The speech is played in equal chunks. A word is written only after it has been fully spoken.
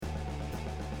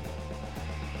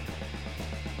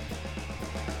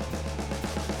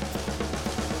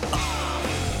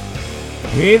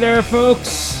Hey there,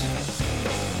 folks.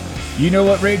 You know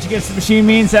what Rage Against the Machine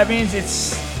means? That means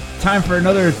it's time for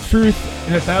another Truth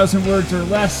in 1,000 Words or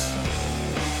Less.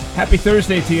 Happy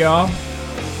Thursday to y'all.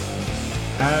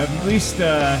 At least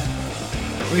I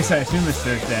assume it's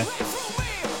Thursday.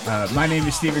 My name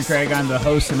is Stephen Craig. I'm the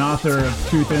host and author of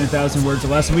Truth in 1,000 Words or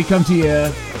Less. And we come to you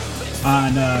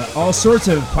on all sorts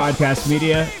of podcast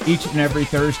media each and every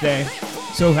Thursday.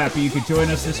 So happy you could join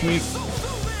us this week.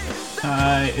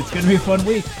 It's going to be a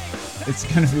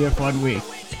fun week.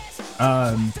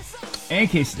 In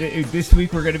case, this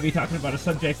week we're going to be talking about a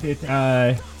subject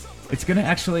that it's going to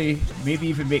actually maybe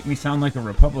even make me sound like a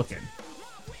Republican.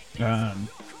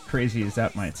 Crazy as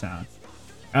that might sound.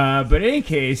 But in any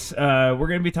case, we're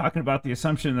going to be talking about the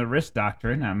assumption of the risk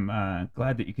doctrine. I'm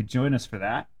glad that you could join us for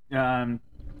that. In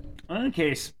any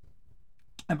case,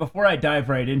 and before I dive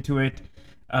right into it,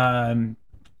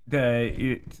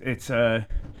 it's a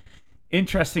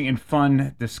interesting and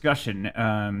fun discussion.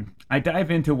 I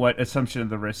dive into what assumption of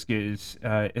the risk is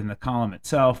in the column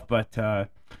itself, but for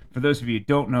those of you who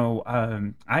don't know,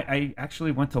 I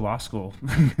actually went to law school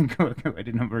quite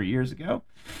a number of years ago,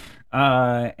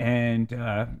 and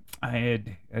I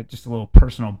had just a little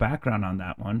personal background on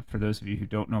that one. For those of you who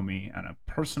don't know me on a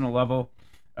personal level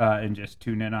and just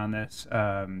tune in on this,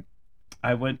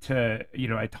 I went to,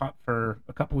 I taught for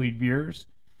a couple of years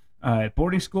at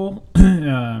boarding school.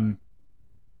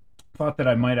 Thought that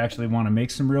I might actually want to make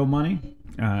some real money.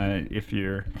 If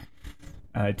you're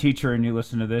a teacher and you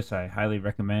listen to this, I highly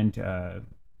recommend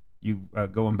you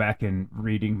going back and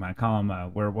reading my column,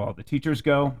 Where Will All the Teachers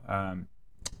Go?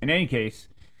 In any case,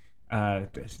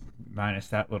 minus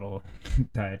that little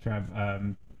diatribe,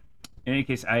 in any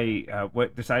case, I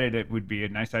decided it would be a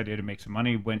nice idea to make some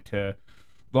money, went to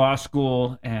law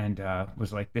school, and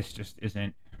was like, this just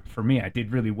isn't for me. I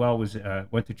did really well,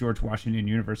 went to George Washington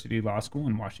University Law School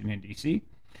in Washington, D.C.,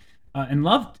 and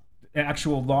loved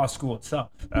actual law school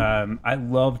itself. I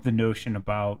loved the notion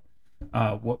about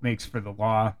what makes for the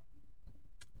law,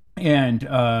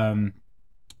 and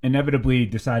inevitably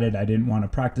decided I didn't want to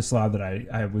practice law, that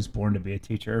I was born to be a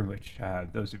teacher, which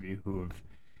those of you who have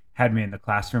had me in the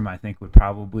classroom, I think would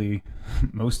probably,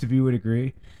 most of you would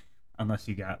agree, unless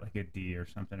you got like a D or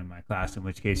something in my class, in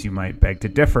which case you might beg to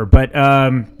differ. But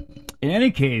in any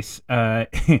case, I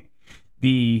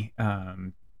did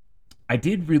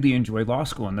really enjoy law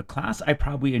school, and the class I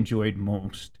probably enjoyed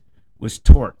most was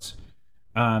torts.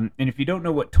 And if you don't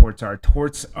know what torts are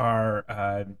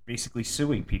basically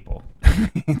suing people.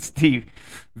 It's the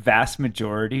vast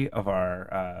majority of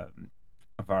our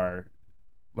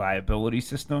liability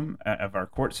system, of our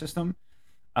court system,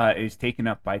 is taken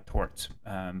up by torts.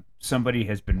 Somebody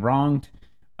has been wronged.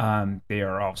 They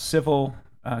are all civil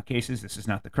cases. This is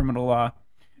not the criminal law.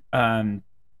 And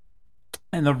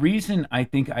the reason I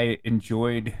think I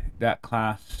enjoyed that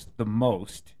class the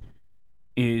most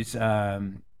is,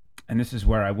 and this is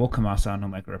where I will come off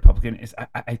sounding like a Republican, is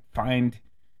I find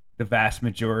the vast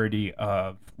majority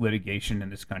of litigation in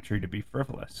this country to be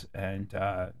frivolous and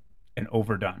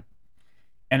overdone.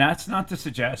 And that's not to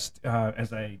suggest,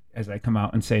 as I come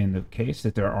out and say in the case,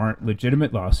 that there aren't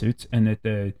legitimate lawsuits, and that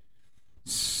the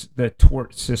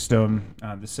tort system,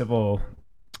 the civil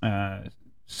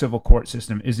court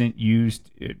system, isn't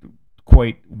used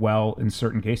quite well in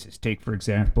certain cases. Take, for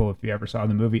example, if you ever saw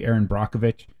the movie Erin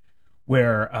Brockovich,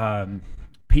 where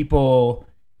people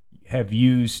have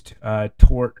used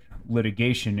tort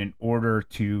litigation in order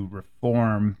to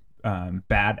reform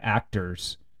bad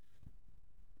actors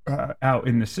out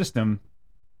in the system,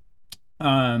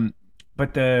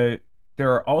 but there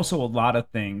are also a lot of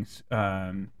things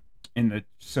in the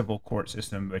civil court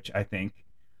system which I think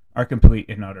are complete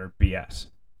and utter BS.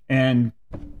 And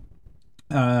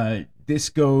this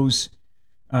goes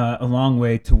a long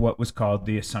way to what was called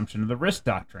the assumption of the risk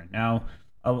doctrine. Now,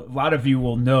 a lot of you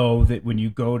will know that when you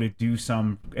go to do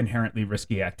some inherently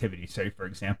risky activity, say, for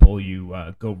example, you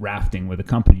go rafting with a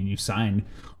company and you sign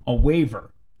a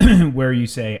waiver where you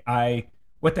say,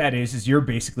 what that is you're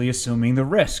basically assuming the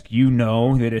risk. You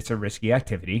know that it's a risky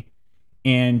activity,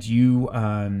 and you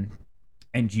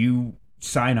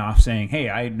sign off saying,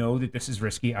 hey, I know that this is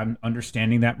risky. I'm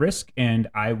understanding that risk, and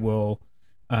I will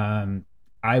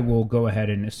go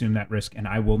ahead and assume that risk, and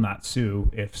I will not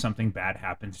sue if something bad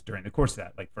happens during the course of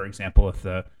that. Like, for example, if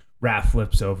the raft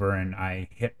flips over and I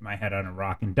hit my head on a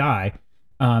rock and die,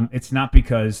 it's not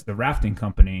because the rafting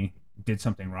company did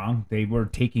something wrong. They were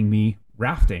taking me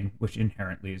rafting, which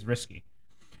inherently is risky.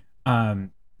 And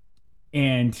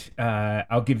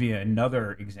I'll give you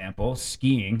another example.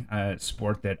 Skiing, a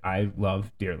sport that I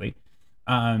love dearly.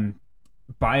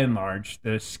 by and large,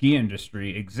 the ski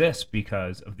industry exists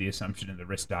because of the assumption of the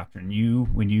risk doctrine.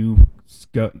 When you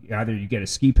go, either you get a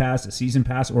ski pass, a season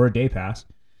pass, or a day pass,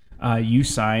 you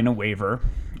sign a waiver.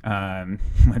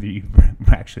 Whether you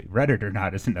actually read it or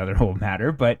not is another whole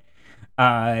matter, but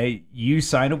you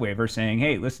sign a waiver saying,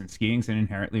 hey, listen, skiing's an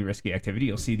inherently risky activity.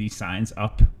 You'll see these signs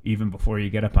up even before you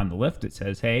get up on the lift. It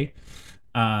says, hey,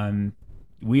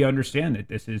 we understand that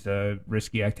this is a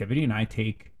risky activity, and I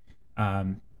take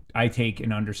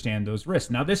and understand those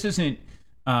risks. Now, this isn't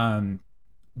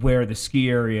where the ski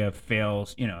area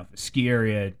fails. If the ski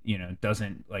area,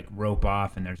 doesn't like rope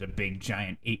off and there's a big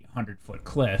giant 800-foot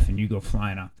cliff and you go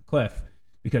flying off the cliff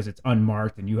because it's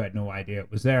unmarked and you had no idea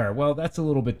it was there. Well, that's a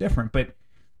little bit different. But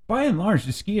by and large,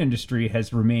 the ski industry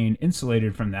has remained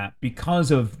insulated from that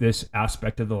because of this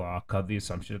aspect of the law called the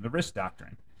assumption of the risk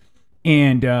doctrine.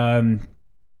 And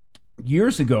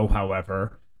years ago,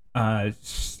 however, and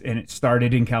it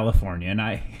started in California, and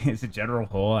I, as a general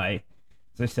whole, as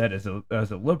I said, as a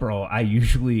liberal, I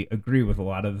usually agree with a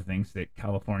lot of the things that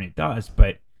California does,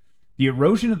 but the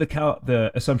erosion of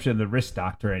the assumption of the risk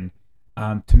doctrine,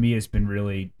 to me, has been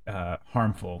really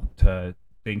harmful to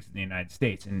things in the United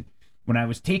States. And when I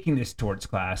was taking this torts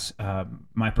class,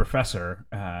 my professor,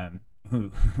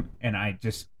 who and I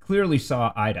just clearly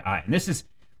saw eye to eye. And this is,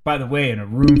 by the way, in a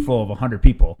room full of 100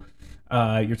 people.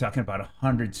 You're talking about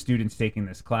 100 students taking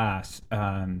this class.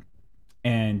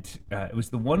 And it was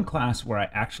the one class where I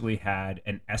actually had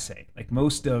an essay. Like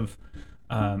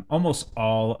almost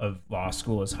all of law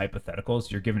school is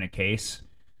hypotheticals. You're given a case,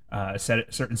 a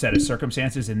certain set of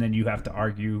circumstances, and then you have to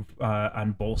argue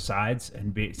on both sides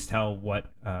and tell what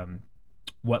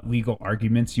legal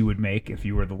arguments you would make if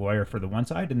you were the lawyer for the one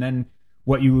side, and then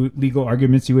what legal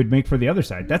arguments you would make for the other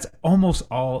side. That's almost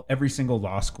every single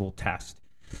law school test.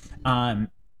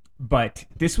 But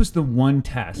this was the one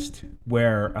test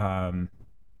where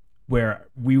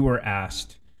we were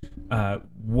asked,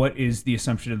 what is the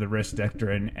assumption of the risk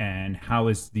doctrine and how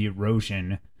is the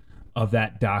erosion of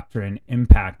that doctrine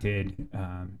impacted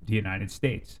the United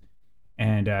States?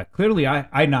 And clearly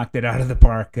I knocked it out of the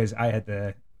park because I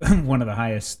had one of the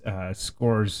highest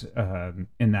scores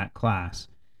in that class.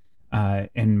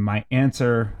 And my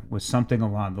answer was something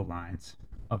along the lines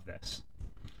of this.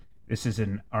 This is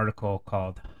an article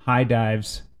called High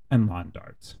Dives and Lawn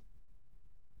Darts.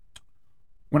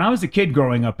 When I was a kid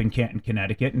growing up in Canton,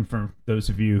 Connecticut, and for those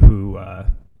of you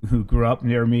who grew up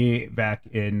near me back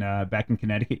in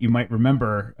Connecticut, you might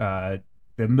remember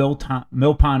the Mill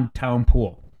Pond Town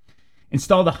Pool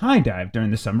installed a high dive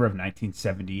during the summer of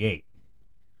 1978.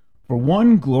 For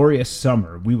one glorious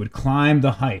summer, we would climb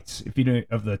the heights of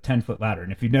the 10-foot ladder.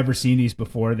 And if you've never seen these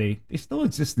before, they still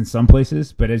exist in some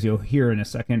places, but as you'll hear in a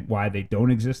second why they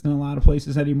don't exist in a lot of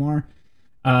places anymore,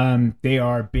 they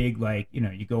are big, like,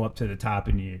 you go up to the top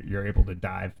and you're able to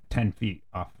dive 10 feet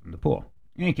off from the pool.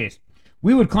 In any case,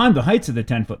 we would climb the heights of the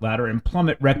 10-foot ladder and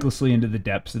plummet recklessly into the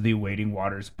depths of the awaiting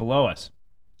waters below us.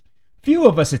 Few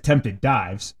of us attempted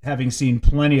dives, having seen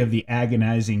plenty of the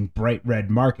agonizing bright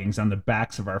red markings on the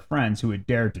backs of our friends who had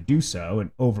dared to do so and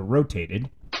over-rotated.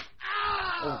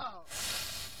 Oh.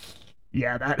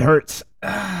 Yeah, that hurts.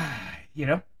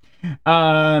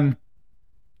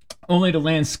 Only to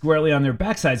land squarely on their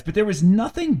backsides. But there was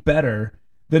nothing better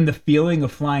than the feeling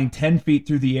of flying 10 feet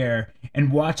through the air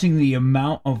and watching the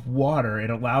amount of water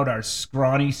it allowed our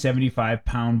scrawny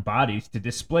 75-pound bodies to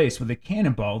displace with a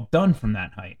cannonball done from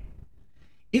that height.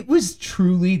 It was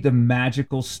truly the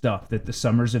magical stuff that the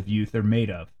summers of youth are made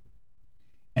of.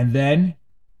 And then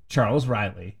Charles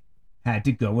Riley had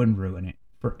to go and ruin it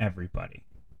for everybody.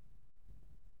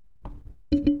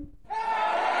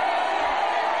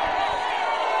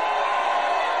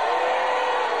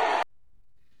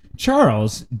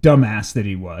 Charles, dumbass that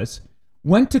he was,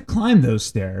 went to climb those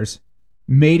stairs,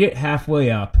 made it halfway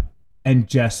up, and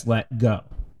just let go.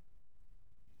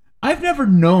 I've never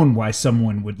known why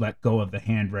someone would let go of the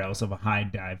handrails of a high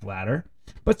dive ladder,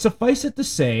 but suffice it to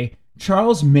say,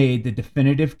 Charles made the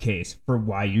definitive case for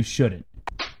why you shouldn't.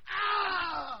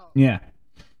 Ow! Yeah.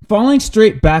 Falling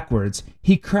straight backwards,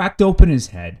 he cracked open his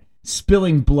head,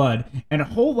 spilling blood and a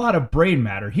whole lot of brain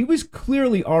matter he was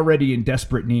clearly already in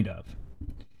desperate need of.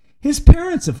 His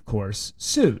parents, of course,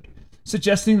 sued,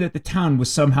 suggesting that the town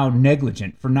was somehow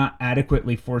negligent for not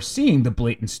adequately foreseeing the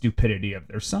blatant stupidity of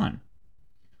their son.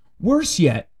 Worse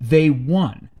yet, they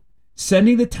won,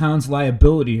 sending the town's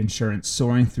liability insurance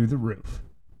soaring through the roof.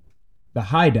 The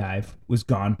high dive was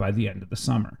gone by the end of the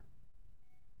summer.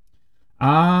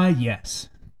 Ah, yes,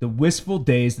 the wistful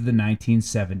days of the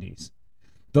 1970s.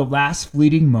 The last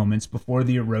fleeting moments before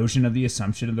the erosion of the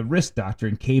assumption of the risk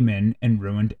doctrine came in and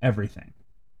ruined everything.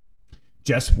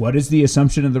 Just what is the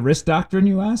assumption of the risk doctrine,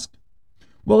 you ask?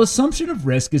 Well, assumption of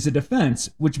risk is a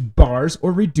defense which bars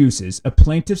or reduces a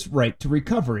plaintiff's right to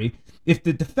recovery if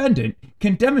the defendant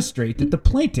can demonstrate that the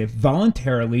plaintiff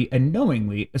voluntarily and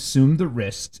knowingly assumed the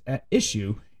risks at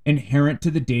issue inherent to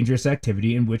the dangerous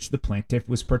activity in which the plaintiff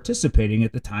was participating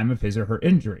at the time of his or her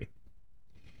injury.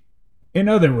 In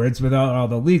other words, without all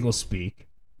the legal speak,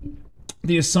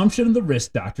 the assumption of the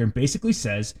risk doctrine basically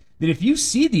says that if you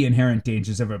see the inherent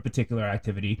dangers of a particular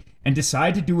activity and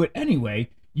decide to do it anyway,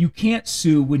 you can't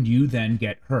sue when you then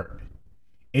get hurt.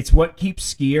 It's what keeps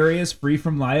ski areas free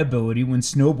from liability when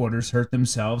snowboarders hurt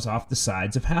themselves off the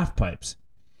sides of half pipes.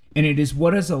 And it is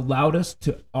what has allowed us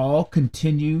to all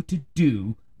continue to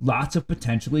do lots of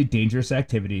potentially dangerous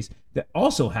activities that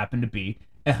also happen to be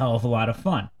a hell of a lot of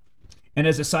fun. And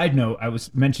as a side note, I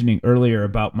was mentioning earlier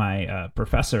about my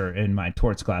professor in my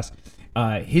torts class.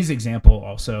 His example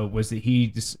also was that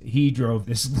he drove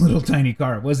this little tiny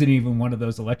car. It wasn't even one of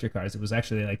those electric cars. It was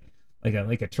actually like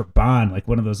a Trabant, like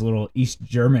one of those little East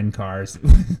German cars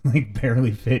that like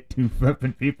barely fit two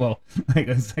flipping people. Like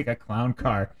it was like a clown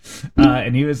car.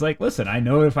 And he was like, "Listen, I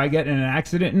know if I get in an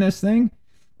accident in this thing,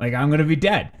 like I'm gonna be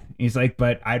dead." He's like,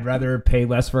 "But I'd rather pay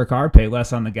less for a car, pay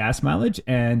less on the gas mileage,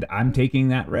 and I'm taking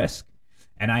that risk.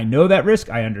 And I know that risk,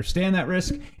 I understand that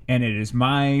risk, and it is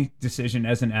my decision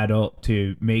as an adult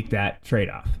to make that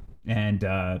trade-off." And,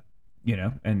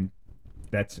 and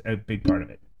that's a big part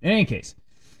of it. In any case,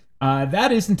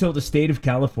 that is until the state of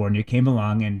California came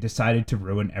along and decided to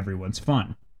ruin everyone's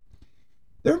fun.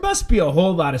 There must be a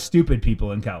whole lot of stupid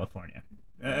people in California.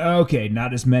 Okay,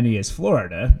 not as many as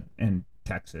Florida and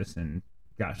Texas and,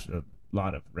 gosh, a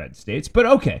lot of red states, but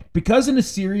okay, because in a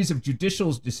series of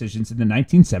judicial decisions in the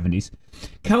 1970s,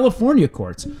 California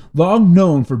courts, long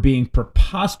known for being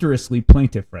preposterously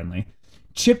plaintiff-friendly,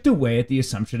 chipped away at the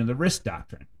assumption of the risk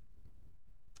doctrine.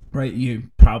 Right? You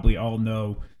probably all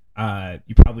know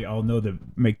the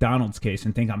McDonald's case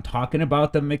and think I'm talking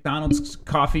about the McDonald's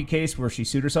coffee case where she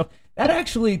sued herself.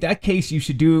 That case you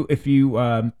should do, if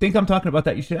you think I'm talking about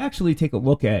that, you should actually take a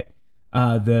look at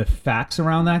the facts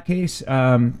around that case.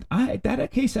 That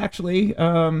case actually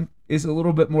is a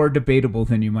little bit more debatable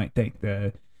than you might think.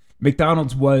 The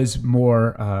McDonald's was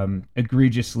more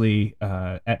egregiously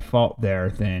at fault there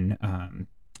than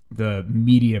the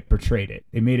media portrayed it.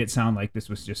 They made it sound like this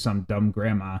was just some dumb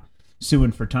grandma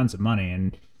suing for tons of money,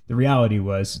 and the reality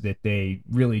was that they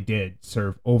really did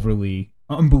serve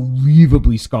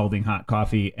unbelievably scalding hot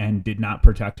coffee and did not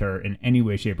protect her in any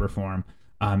way, shape, or form.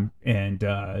 The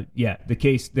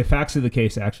facts of the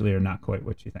case actually are not quite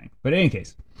what you think. But in any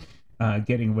case,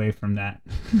 getting away from that,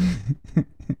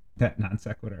 that non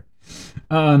sequitur.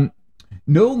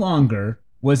 No longer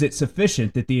was it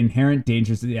sufficient that the inherent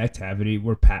dangers of the activity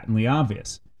were patently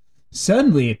obvious.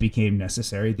 Suddenly it became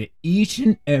necessary that each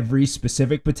and every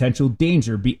specific potential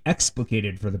danger be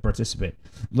explicated for the participant,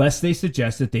 lest they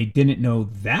suggest that they didn't know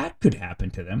that could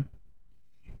happen to them.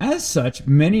 As such,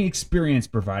 many experience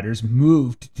providers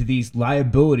moved to these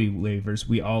liability waivers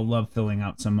we all love filling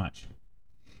out so much.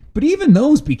 But even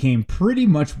those became pretty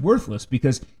much worthless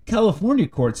because California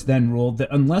courts then ruled that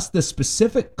unless the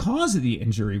specific cause of the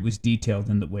injury was detailed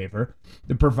in the waiver,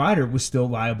 the provider was still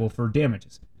liable for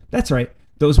damages. That's right,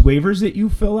 those waivers that you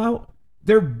fill out,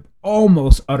 they're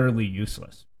almost utterly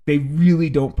useless. They really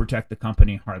don't protect the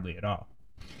company hardly at all.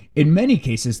 In many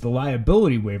cases, the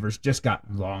liability waivers just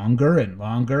got longer and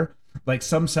longer, like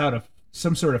some sort of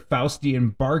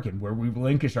Faustian bargain where we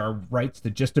relinquish our rights to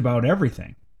just about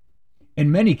everything. In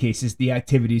many cases, the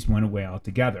activities went away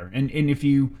altogether. And if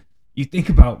you think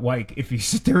about, like, if you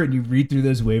sit there and you read through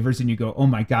those waivers and you go, oh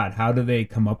my God, how do they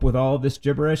come up with all of this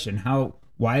gibberish? And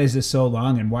why is this so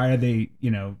long? And why are they,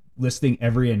 listing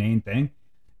every inane thing?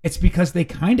 It's because they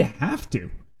kind of have to.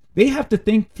 They have to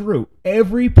think through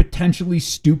every potentially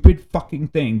stupid fucking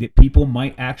thing that people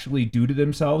might actually do to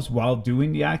themselves while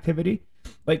doing the activity.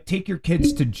 Like, take your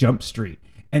kids to Jump Street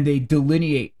and they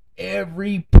delineate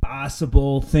every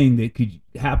possible thing that could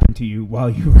happen to you while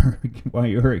you were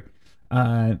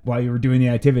doing the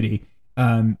activity.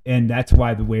 And that's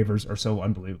why the waivers are so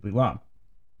unbelievably long.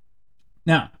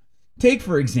 Now, take,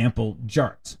 for example,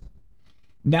 jarts.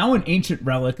 Now an ancient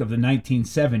relic of the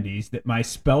 1970s that my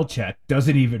spell check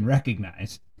doesn't even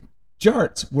recognize.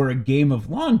 Jarts were a game of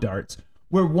lawn darts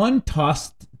where one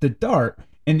tossed the dart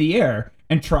in the air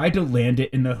and tried to land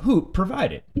it in the hoop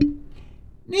provided.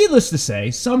 Needless to say,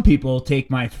 some people,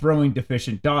 take my throwing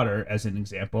deficient daughter as an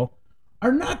example,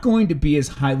 are not going to be as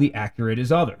highly accurate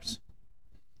as others.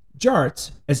 Jarts,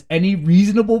 as any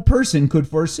reasonable person could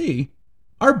foresee,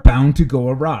 are bound to go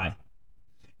awry.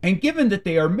 And given that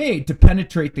they are made to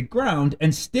penetrate the ground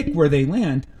and stick where they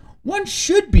land, one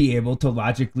should be able to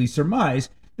logically surmise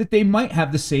that they might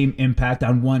have the same impact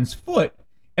on one's foot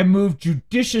and move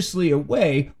judiciously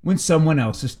away when someone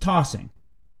else is tossing.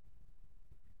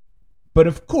 But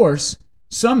of course,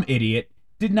 some idiot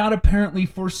did not apparently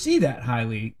foresee that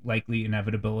highly likely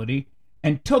inevitability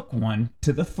and took one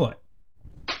to the foot.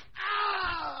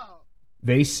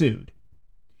 They sued.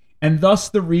 And thus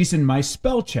the reason my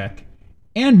spell check,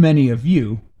 and many of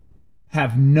you,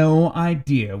 have no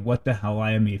idea what the hell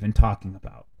I am even talking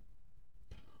about.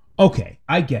 Okay,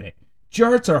 I get it.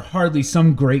 Jarts are hardly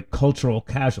some great cultural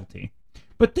casualty.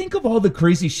 But think of all the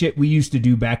crazy shit we used to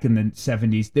do back in the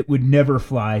 70s that would never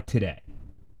fly today.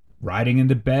 Riding in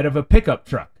the bed of a pickup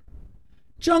truck.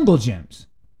 Jungle gyms.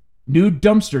 Nude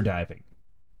dumpster diving.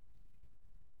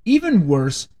 Even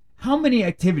worse, how many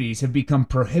activities have become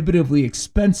prohibitively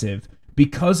expensive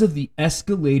because of the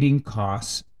escalating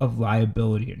costs of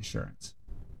liability insurance?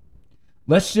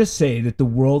 Let's just say that the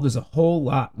world is a whole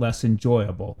lot less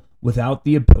enjoyable without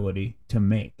the ability to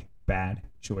make bad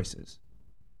choices.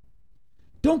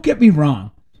 Don't get me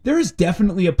wrong, there is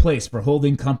definitely a place for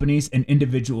holding companies and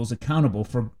individuals accountable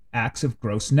for acts of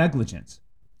gross negligence.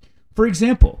 For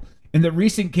example, in the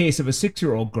recent case of a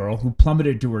 6-year-old girl who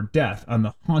plummeted to her death on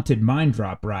the haunted mine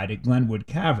drop ride at Glenwood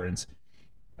Caverns,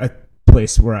 a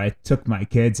place where I took my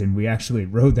kids and we actually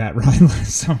rode that ride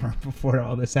last summer before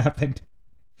all this happened.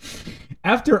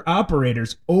 After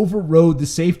operators overrode the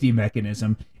safety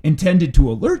mechanism intended to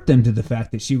alert them to the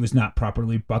fact that she was not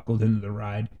properly buckled into the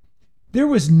ride, there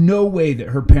was no way that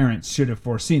her parents should have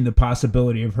foreseen the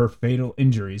possibility of her fatal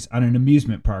injuries on an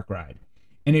amusement park ride,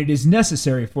 and it is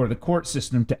necessary for the court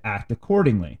system to act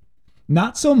accordingly,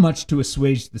 not so much to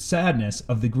assuage the sadness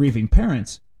of the grieving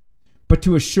parents, but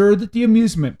to assure that the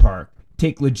amusement park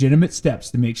take legitimate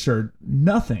steps to make sure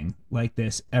nothing like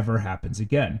this ever happens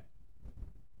again.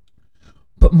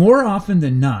 But more often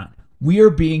than not, we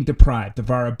are being deprived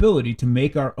of our ability to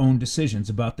make our own decisions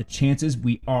about the chances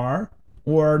we are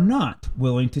or are not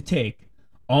willing to take,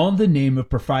 all in the name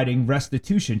of providing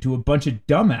restitution to a bunch of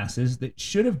dumbasses that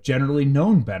should have generally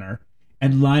known better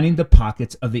and lining the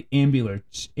pockets of the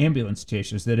ambulance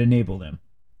chasers that enable them.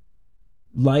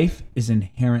 Life is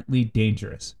inherently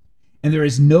dangerous, and there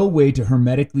is no way to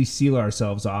hermetically seal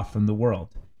ourselves off from the world.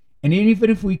 And even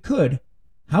if we could,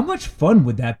 how much fun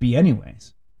would that be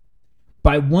anyways?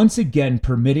 By once again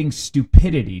permitting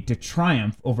stupidity to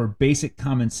triumph over basic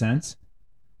common sense,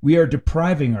 we are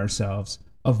depriving ourselves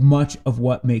of much of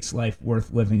what makes life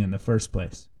worth living in the first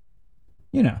place.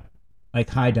 You know, like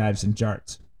high dives and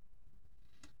jarts.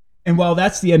 And while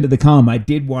that's the end of the column, I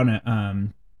did want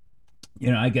to,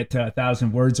 I get to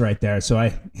 1,000 words right there, so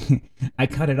I I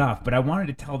cut it off. But I wanted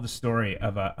to tell the story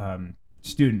of a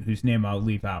student whose name I'll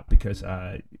leave out because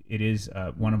it is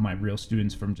one of my real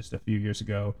students from just a few years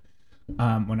ago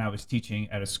when I was teaching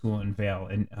at a school in Vail.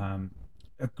 And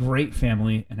a great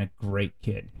family and a great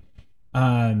kid.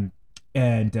 In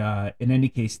any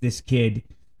case, this kid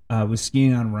was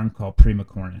skiing on a run called Prima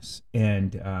Cornice,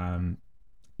 and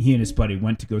he and his buddy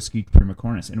went to go ski Prima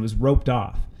Cornice, and it was roped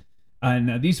off.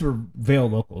 And these were Vail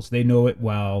locals; they know it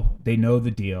well, they know the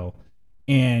deal,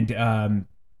 and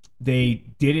they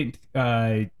didn't.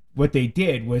 What they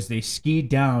did was they skied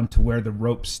down to where the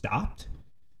rope stopped,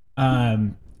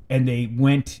 and they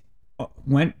went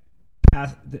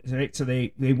past. Right, so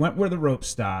they went where the rope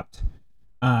stopped.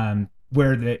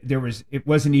 Where it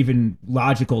wasn't even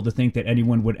logical to think that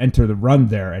anyone would enter the run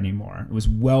there anymore. It was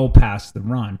well past the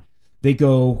run. They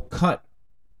go cut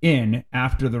in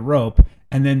after the rope,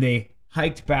 and then they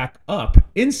hiked back up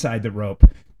inside the rope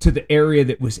to the area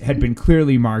that had been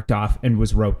clearly marked off and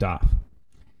was roped off.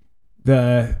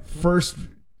 The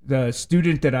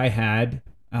student that I had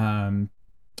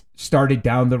started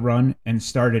down the run and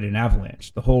started an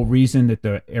avalanche. The whole reason that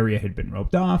the area had been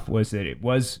roped off was that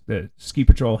the ski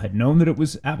patrol had known that it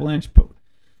was avalanche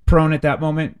prone at that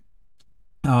moment,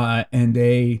 and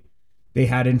they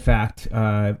had in fact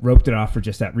roped it off for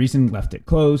just that reason, left it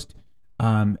closed,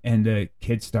 and the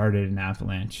kid started an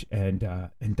avalanche and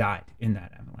died in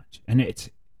that avalanche, and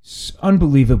it's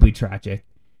unbelievably tragic.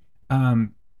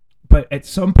 But at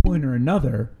some point or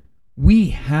another, we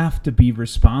have to be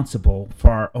responsible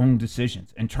for our own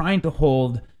decisions, and trying to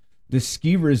hold the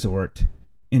ski resort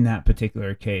in that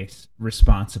particular case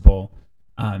responsible.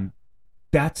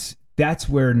 That's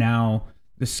where now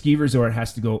the ski resort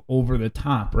has to go over the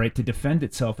top, right? To defend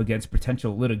itself against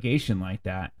potential litigation like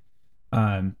that.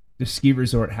 The ski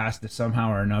resort has to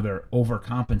somehow or another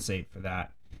overcompensate for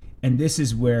that. And this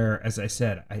is where, as I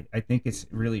said, I think it's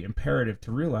really imperative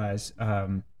to realize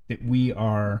that we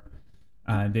are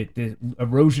that the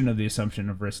erosion of the assumption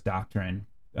of risk doctrine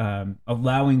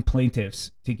allowing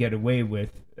plaintiffs to get away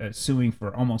with suing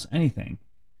for almost anything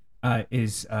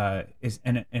is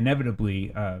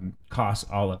inevitably costs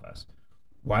all of us.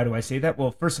 Why do I say that? Well,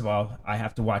 first of all, I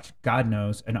have to watch, God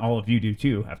knows, and all of you do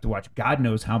too, have to watch God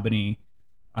knows how many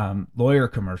lawyer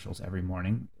commercials every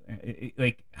morning.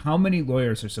 Like, how many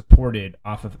lawyers are supported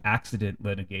off of accident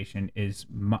litigation is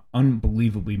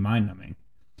unbelievably mind-numbing.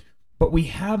 But we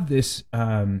have this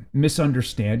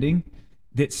misunderstanding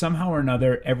that somehow or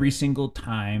another, every single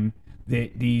time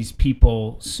that these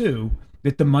people sue,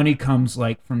 that the money comes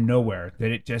like from nowhere,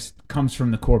 that it just comes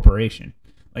from the corporation.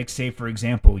 Like, say, for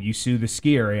example, you sue the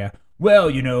ski area. Well,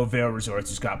 Vail Resorts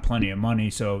has got plenty of money,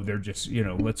 so they're just,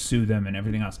 let's sue them and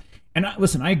everything else. And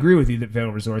listen, I agree with you that Vail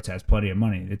Resorts has plenty of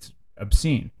money. It's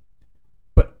obscene.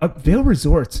 But Vail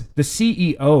Resorts, the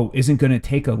CEO isn't going to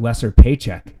take a lesser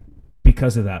paycheck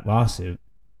because of that lawsuit.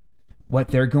 What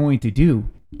they're going to do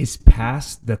is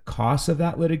pass the cost of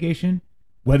that litigation,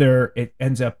 whether it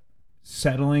ends up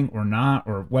settling or not,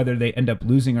 or whether they end up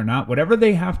losing or not,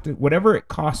 whatever it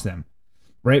costs them,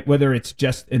 right? Whether it's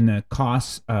just in the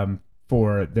costs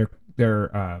for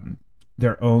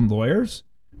their own lawyers,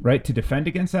 right, to defend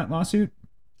against that lawsuit,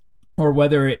 or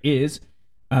whether it is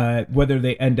whether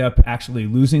they end up actually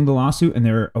losing the lawsuit and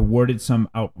they're awarded some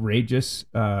outrageous,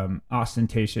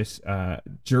 ostentatious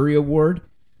jury award.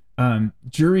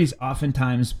 Juries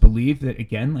oftentimes believe that,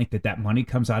 again, like that money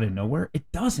comes out of nowhere. It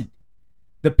doesn't.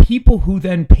 The people who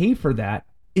then pay for that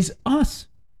is us.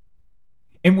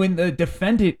 And when the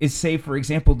defendant is, say, for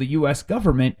example, the U.S.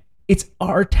 government, it's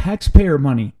our taxpayer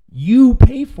money. You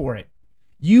pay for it.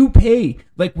 You pay.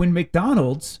 Like when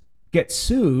McDonald's gets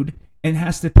sued and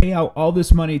has to pay out all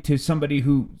this money to somebody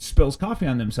who spills coffee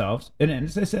on themselves. And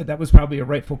as I said, that was probably a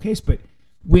rightful case. But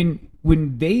when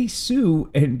they sue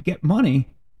and get money,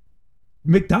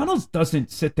 McDonald's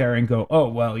doesn't sit there and go, oh,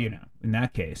 well, in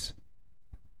that case,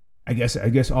 I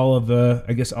guess all of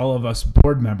us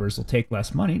board members will take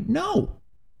less money. No.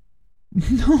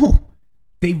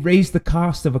 They raise the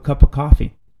cost of a cup of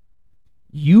coffee.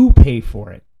 You pay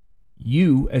for it.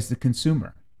 You as the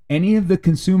consumer. Any of the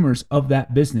consumers of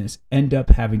that business end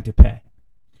up having to pay.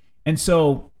 And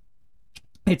so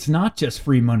it's not just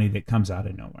free money that comes out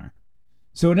of nowhere.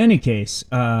 So in any case,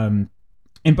 and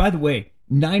by the way,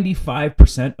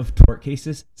 95% of tort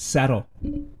cases settle.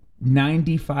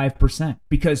 95%,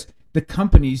 because the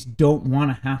companies don't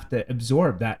want to have to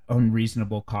absorb that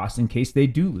unreasonable cost in case they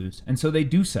do lose. And so they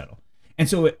do settle. And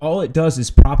so all it does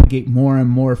is propagate more and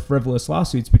more frivolous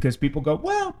lawsuits, because people go,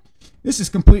 well, this is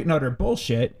complete and utter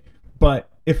bullshit,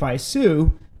 but if I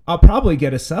sue, I'll probably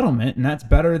get a settlement, and that's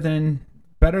better than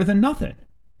nothing.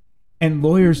 And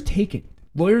lawyers take it.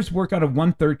 Lawyers work out of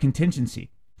 1/3 contingency.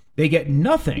 They get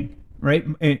nothing, right?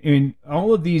 In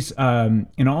all of these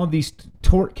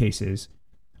tort cases,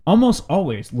 almost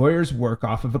always lawyers work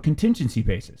off of a contingency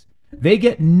basis. They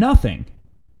get nothing,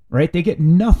 right? They get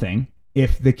nothing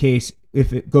if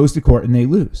it goes to court and they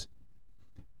lose.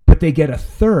 But they get a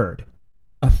third.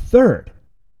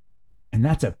 And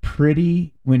that's a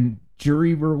pretty, when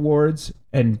jury rewards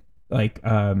and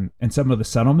some of the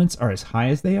settlements are as high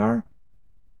as they are,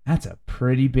 that's a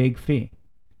pretty big fee.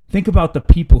 Think about the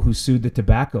people who sued the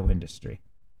tobacco industry,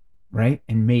 right?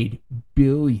 And made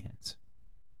billions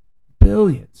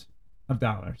of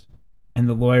dollars. And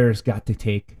the lawyers got to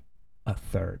take a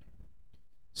third.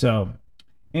 So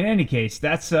in any case,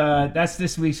 that's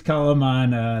this week's column on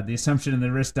the assumption and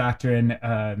the risk doctrine.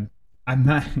 I'm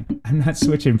not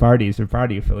switching parties or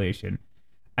party affiliation.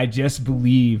 I just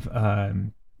believe,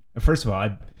 first of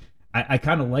all, I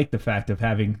kind of like the fact of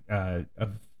having,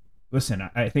 listen,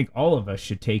 I think all of us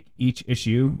should take each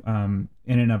issue in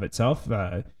and of itself.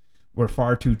 We're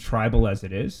far too tribal as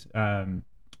it is. And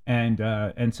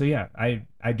so, yeah, I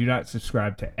do not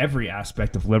subscribe to every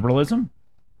aspect of liberalism.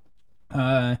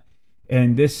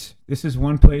 And this is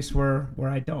one place where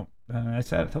I don't. I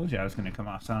told you I was going to come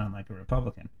off sounding like a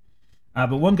Republican.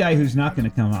 But one guy who's not going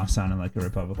to come off sounding like a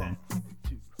Republican,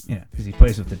 yeah, because he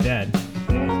plays with the dead,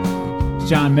 is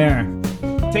John Mayer.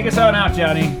 Take us on out,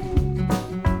 Johnny.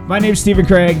 My name's Stephen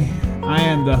Craig. I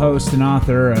am the host and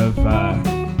author of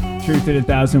Truth in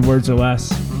 1,000 Words or Less.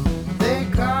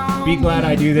 Be glad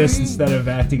I do this instead of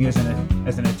acting as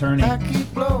an attorney.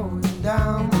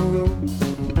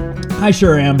 I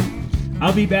sure am.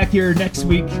 I'll be back here next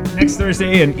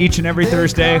Thursday, and each and every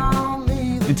Thursday.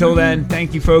 Until then,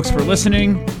 thank you folks for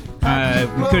listening.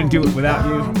 We couldn't do it without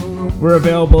you. We're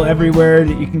available everywhere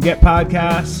that you can get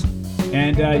podcasts.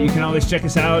 And you can always check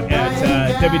us out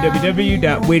at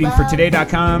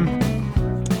www.waitingfortoday.com.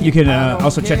 You can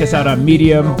also check us out on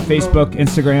Medium, Facebook,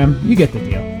 Instagram. You get the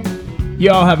deal.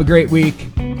 You all have a great week.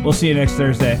 We'll see you next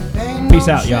Thursday. Peace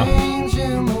out, y'all.